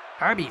 fellas.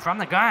 Herbie from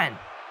the gun.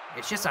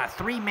 It's just a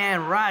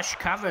 3-man rush,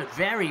 covered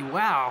very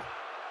well.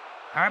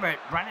 Herbert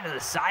running to the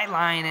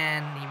sideline,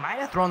 and he might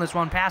have thrown this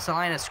one past the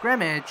line of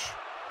scrimmage.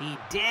 He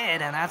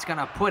did, and that's going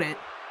to put it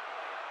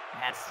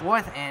at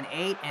 4th and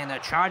 8, and the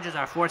Chargers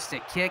are forced to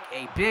kick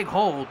a big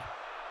hold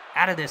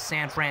out of this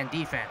San Fran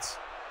defense.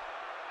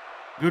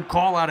 Good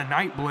call out of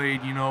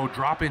Nightblade,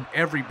 dropping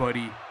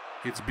everybody.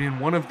 It's been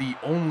one of the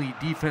only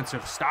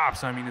defensive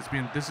stops. I mean,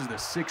 this is the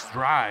 6th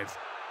drive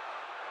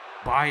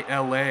by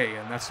LA,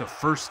 and that's the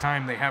first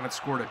time they haven't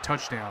scored a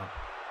touchdown.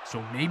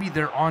 So maybe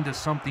they're onto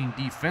something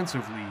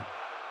defensively.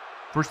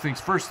 First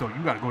things first, though,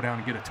 you got to go down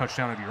and get a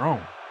touchdown of your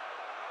own.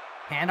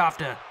 Handoff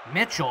to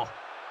Mitchell.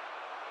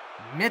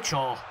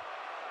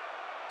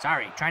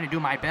 Trying to do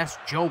my best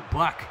Joe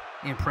Buck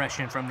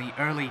impression from the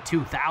early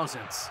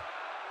 2000s.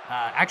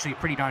 Actually, a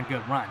pretty darn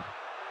good run.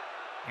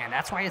 And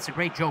that's why it's a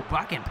great Joe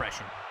Buck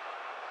impression.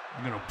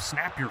 You're going to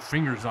snap your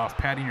fingers off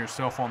patting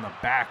yourself on the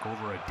back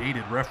over a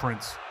dated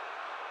reference.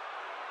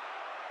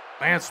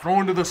 Lance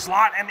throwing to the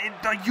slot, and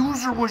the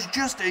user was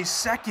just a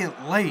second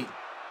late.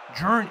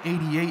 Jern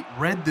 88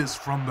 read this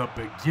from the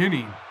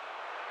beginning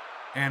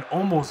and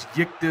almost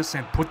yicked this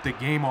and put the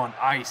game on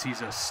ice.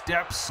 He's a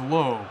step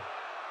slow.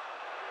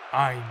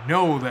 I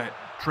know that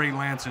Trey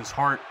Lance's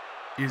heart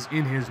is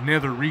in his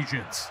nether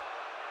regions,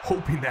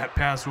 hoping that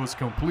pass was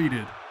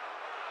completed.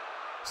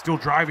 Still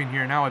driving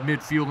here now at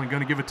midfield and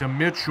going to give it to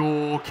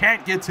Mitchell.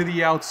 Can't get to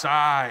the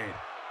outside.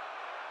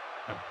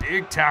 A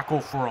big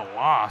tackle for a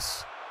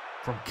loss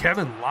from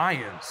Kevin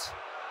Lyons.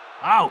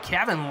 Oh,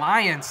 Kevin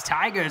Lyons,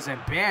 Tigers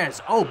and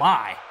Bears. Oh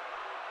my.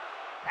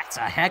 That's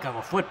a heck of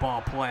a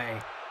football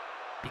play.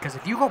 Because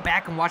if you go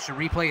back and watch the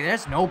replay,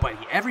 there's nobody.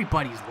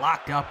 Everybody's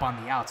locked up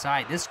on the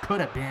outside. This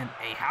could have been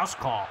a house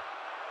call.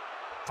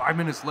 5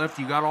 minutes left.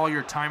 You got all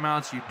your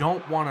timeouts. You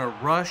don't want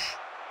to rush,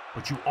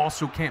 but you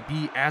also can't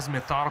be as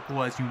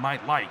methodical as you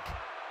might like.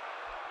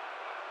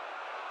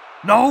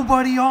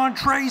 Nobody on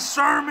Trey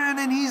Sermon,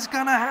 and he's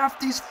going to have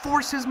to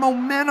force his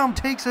momentum.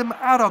 Takes him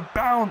out of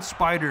bounds,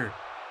 Spyder.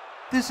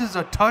 This is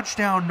a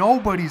touchdown.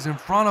 Nobody's in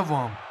front of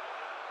him.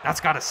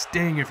 That's got to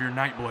sting if you're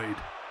Nightblade.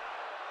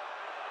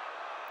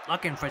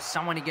 Looking for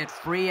someone to get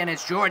free, and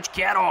it's George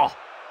Kittle.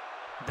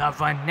 The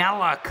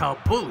vanilla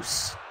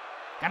caboose.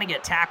 Gonna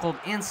get tackled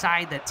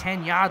inside the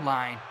 10-yard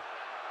line.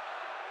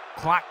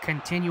 Clock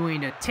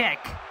continuing to tick.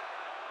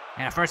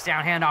 And a first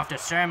down handoff to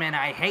Sermon.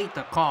 I hate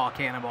the call,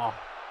 Cannonball.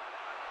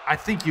 I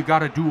think you got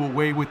to do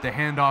away with the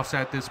handoffs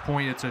at this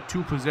point. It's a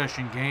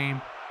 2-possession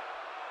game.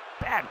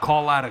 Bad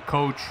call out of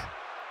coach.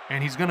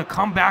 And he's going to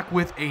come back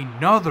with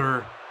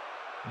another.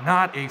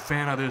 Not a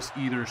fan of this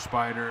either,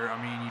 Spyder.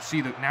 I mean, you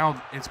see that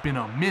now it's been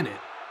a minute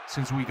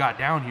since we got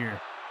down here,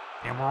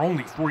 and we're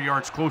only 4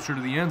 yards closer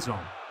to the end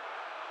zone.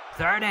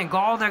 3rd and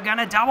goal. They're going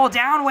to double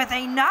down with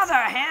another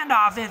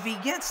handoff. If he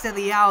gets to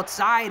the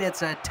outside,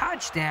 it's a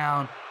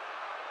touchdown.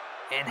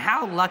 And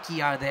how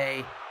lucky are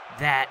they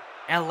that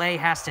LA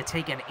has to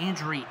take an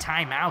injury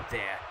timeout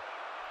there?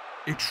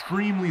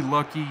 Extremely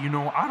lucky.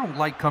 I don't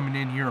like coming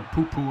in here and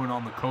poo-pooing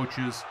on the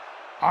coaches.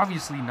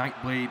 Obviously,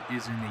 Nightblade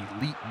is an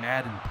elite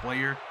Madden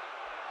player,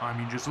 I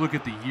mean, just look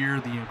at the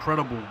year, the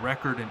incredible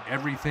record and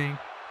everything.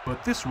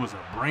 But this was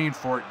a brain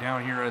fart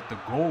down here at the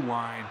goal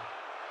line.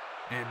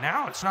 And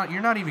now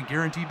you're not even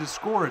guaranteed to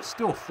score. It's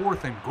still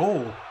 4th and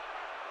goal.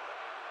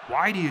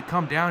 Why do you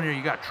come down here?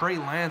 You got Trey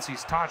Lance.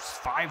 He's touched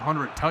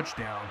 500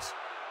 touchdowns.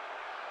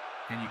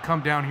 And you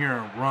come down here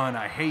and run.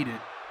 I hate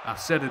it. I've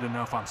said it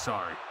enough. I'm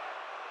sorry.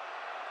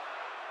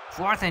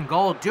 4th and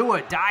goal, do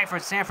or die for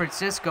San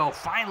Francisco.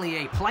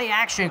 Finally a play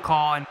action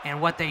call,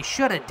 and what they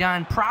should have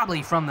done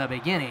probably from the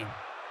beginning.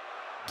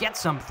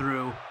 Gets them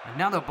through.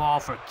 Another ball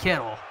for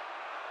Kittle.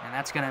 And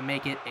that's going to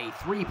make it a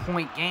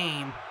 3-point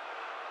game.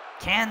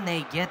 Can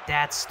they get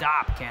that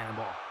stop,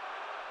 Cannonball?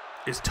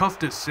 It's tough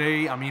to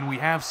say. I mean, we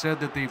have said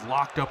that they've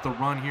locked up the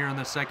run here in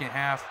the second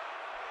half,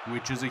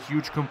 which is a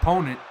huge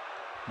component.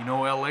 You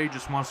know, LA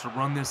just wants to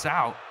run this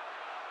out.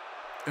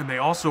 And they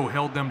also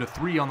held them to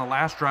 3 on the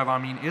last drive. I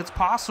mean, it's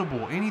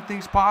possible.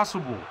 Anything's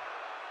possible.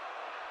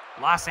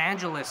 Los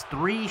Angeles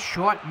 3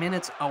 short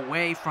minutes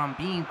away from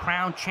being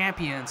crowned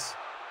champions.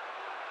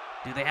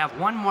 Do they have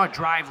one more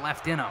drive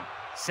left in them?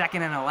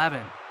 2nd and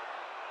 11.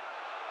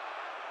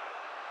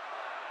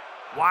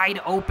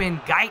 Wide open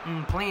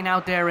Guyton playing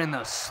out there in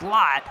the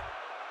slot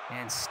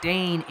and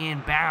staying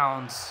in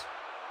bounds.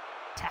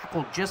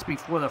 Tackled just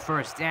before the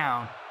first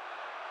down.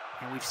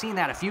 And we've seen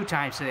that a few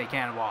times today,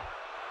 Cannonball.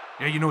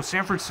 Yeah, you know,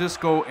 San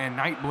Francisco and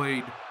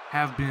Nightblade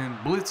have been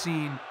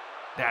blitzing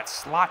that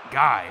slot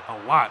guy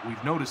a lot.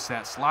 We've noticed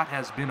that slot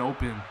has been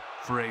open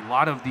for a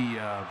lot of the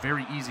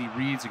very easy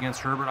reads against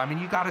Herbert. I mean,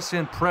 you got to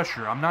send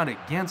pressure. I'm not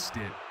against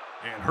it.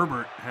 And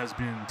Herbert has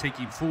been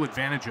taking full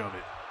advantage of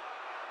it.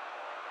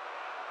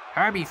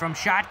 Herbie from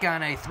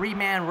shotgun, a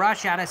 3-man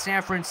rush out of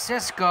San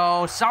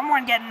Francisco.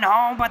 Someone getting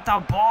home, but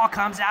the ball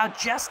comes out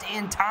just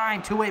in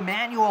time to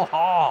Emmanuel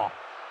Hall.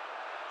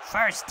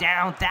 First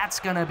down, that's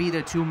going to be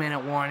the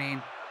 2-minute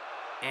warning.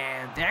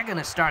 And they're going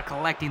to start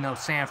collecting those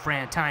San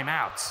Fran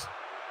timeouts.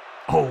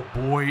 Oh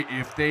boy,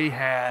 if they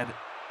had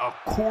a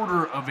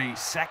quarter of a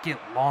second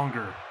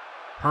longer,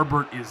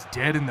 Herbert is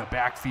dead in the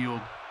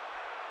backfield.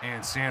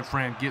 And San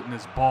Fran getting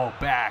this ball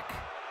back.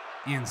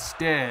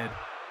 Instead,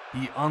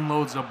 he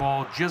unloads the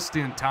ball just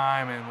in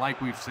time, and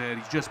like we've said,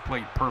 he's just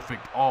played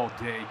perfect all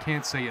day.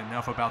 Can't say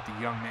enough about the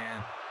young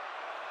man.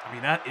 I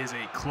mean, that is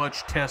a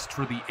clutch test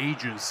for the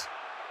ages,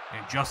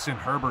 and Justin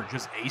Herbert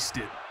just aced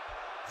it.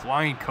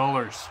 Flying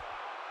colors.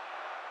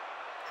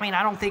 I mean,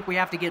 I don't think we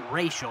have to get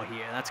racial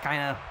here. That's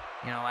kind of,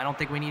 I don't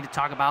think we need to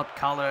talk about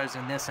colors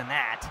and this and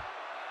that.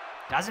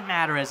 Doesn't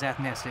matter as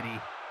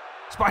ethnicity.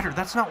 Spyder,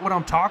 that's not what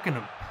I'm talking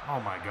about. Oh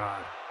my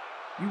God.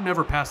 You've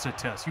never passed a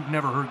test. You've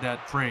never heard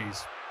that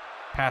phrase.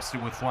 Passed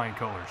it with flying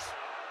colors.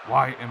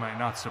 Why am I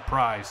not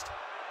surprised?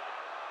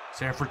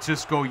 San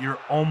Francisco, you're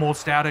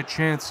almost out of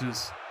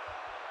chances.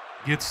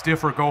 Get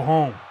stiff or go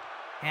home.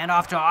 Hand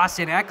off to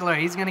Austin Eckler.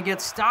 He's going to get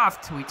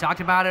stuffed. We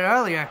talked about it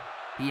earlier.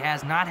 He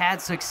has not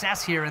had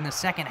success here in the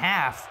second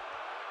half.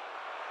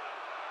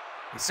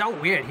 It's so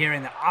weird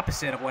hearing the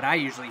opposite of what I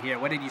usually hear.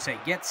 What did you say?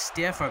 Get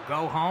stiff or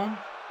go home?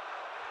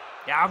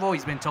 Yeah, I've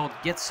always been told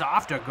get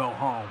soft or go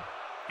home.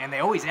 And they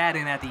always add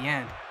in at the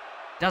end.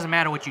 Doesn't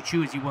matter what you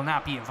choose, you will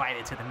not be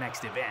invited to the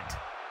next event.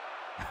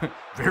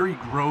 Very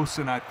gross,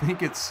 and I think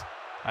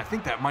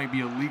that might be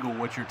illegal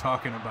what you're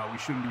talking about. We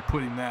shouldn't be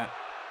putting that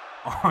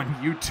on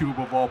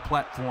YouTube of all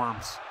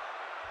platforms.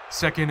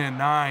 2nd and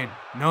 9.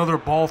 Another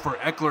ball for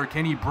Eckler.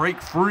 Can he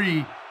break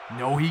free?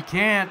 No, he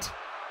can't.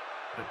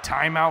 The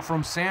timeout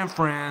from San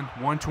Fran.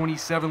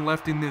 1:27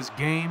 left in this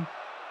game.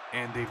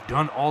 And they've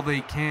done all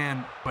they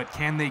can, but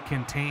can they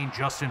contain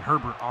Justin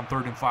Herbert on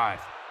 3rd and 5?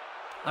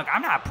 Look,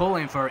 I'm not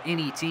pulling for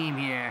any team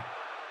here.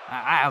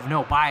 I have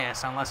no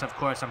bias, unless, of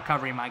course, I'm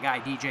covering my guy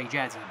DJ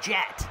Jazzy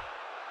Jet.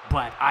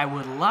 But I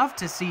would love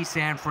to see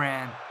San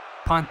Fran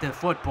punt the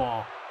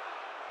football.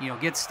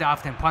 Get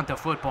stuffed and punt the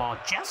football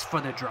just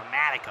for the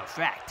dramatic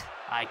effect.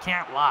 I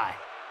can't lie.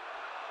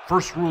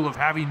 First rule of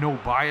having no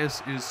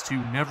bias is to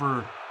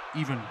never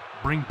even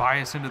bring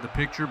bias into the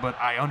picture, but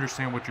I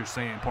understand what you're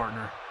saying,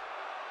 partner.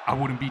 I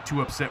wouldn't be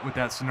too upset with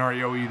that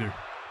scenario either.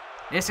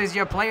 This is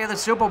your play of the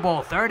Super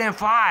Bowl, 3rd and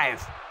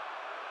 5.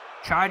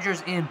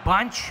 Chargers in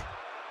bunch,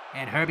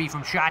 and Herbie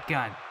from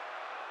shotgun.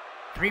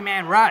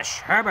 3-man rush,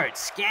 Herbert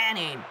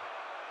scanning.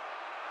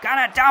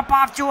 Gonna dump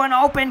off to an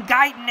open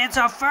Guyton. It's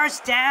a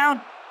first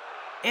down.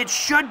 It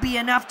should be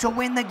enough to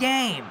win the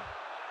game.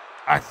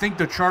 I think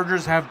the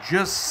Chargers have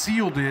just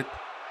sealed it.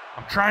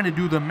 I'm trying to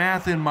do the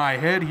math in my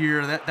head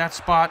here. That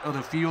spot of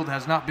the field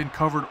has not been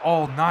covered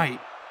all night.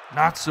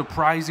 Not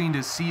surprising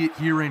to see it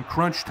here in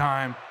crunch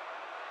time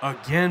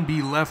again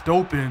be left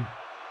open,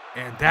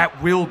 and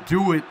that will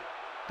do it.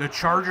 The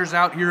Chargers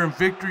out here in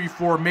victory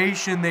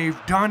formation, they've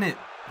done it.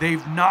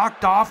 They've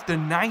knocked off the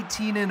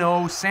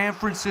 19-0 San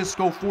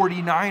Francisco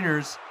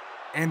 49ers,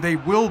 and they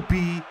will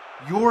be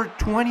your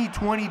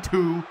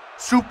 2022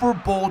 Super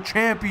Bowl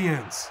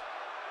champions.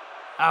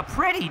 A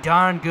pretty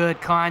darn good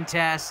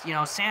contest.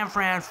 San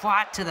Fran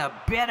fought to the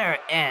bitter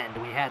end.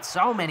 We had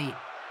so many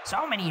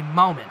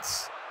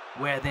moments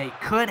where they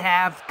could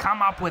have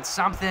come up with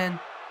something.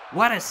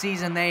 What a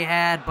season they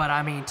had, but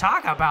I mean,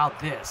 talk about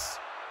this.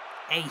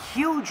 a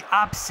huge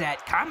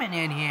upset coming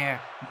in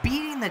here,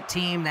 beating the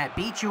team that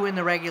beat you in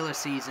the regular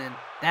season,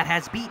 that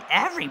has beat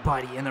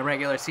everybody in the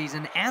regular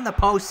season and the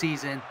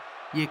postseason.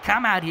 You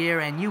come out here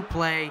and you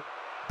play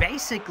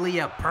basically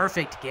a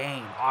perfect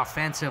game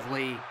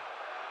offensively,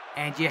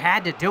 and you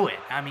had to do it.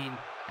 I mean,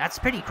 that's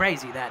pretty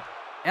crazy that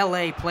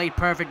LA played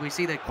perfect. We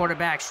see the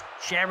quarterbacks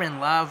sharing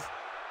love.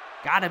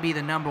 Gotta be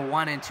the number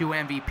 1 and 2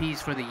 MVPs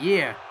for the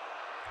year.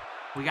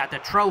 We got the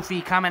trophy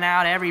coming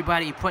out,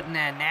 everybody putting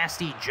their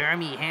nasty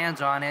germy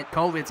hands on it.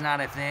 COVID's not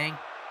a thing,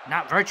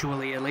 not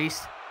virtually at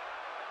least.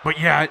 But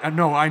yeah,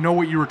 I know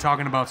what you were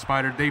talking about,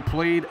 Spyder. They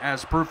played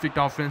as perfect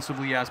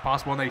offensively as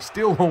possible, and they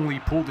still only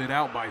pulled it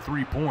out by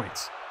 3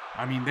 points.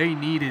 I mean, they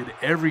needed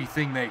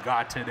everything they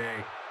got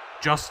today.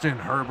 Justin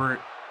Herbert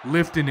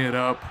lifting it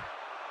up.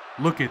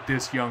 Look at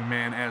this young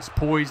man, as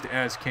poised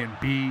as can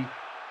be.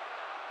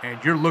 And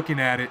you're looking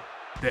at it,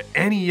 the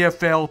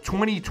NEFL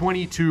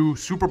 2022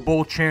 Super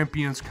Bowl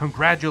champions.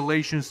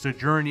 Congratulations to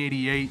Journey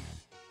 88.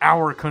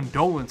 Our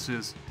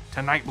condolences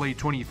to Nightblade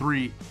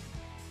 23.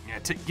 Yeah,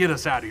 get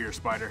us out of here,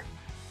 Spyder.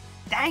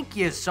 Thank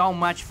you so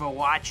much for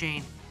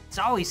watching. It's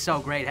always so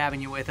great having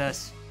you with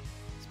us.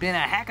 It's been a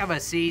heck of a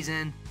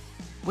season.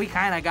 We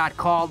kind of got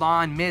called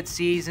on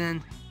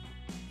mid-season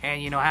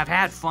and, have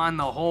had fun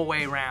the whole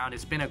way around.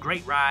 It's been a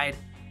great ride.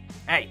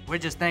 Hey, we're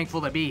just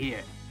thankful to be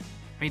here.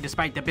 I mean,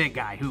 despite the big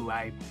guy, who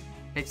I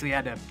basically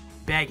had to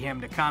beg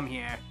him to come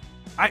here.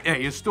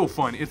 Hey, it's still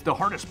fun. It's the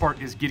hardest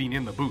part is getting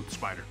in the booth,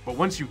 Spyder. But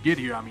once you get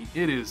here, I mean,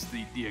 it is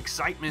the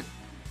excitement.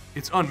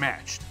 It's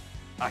unmatched.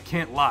 I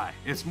can't lie.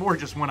 It's more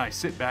just when I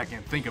sit back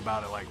and think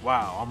about it, like,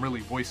 wow, I'm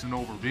really voicing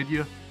over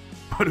Vidya.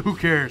 But who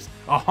cares?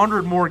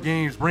 100 more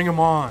games. Bring them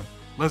on.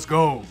 Let's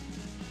go.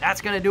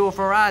 That's going to do it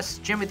for us.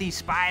 Jimothy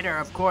Spyder,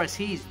 of course,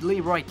 he's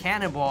LeRoy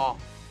Cannonball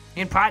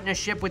in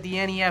partnership with the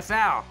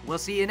NEFL. We'll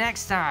see you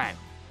next time.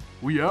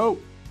 We out.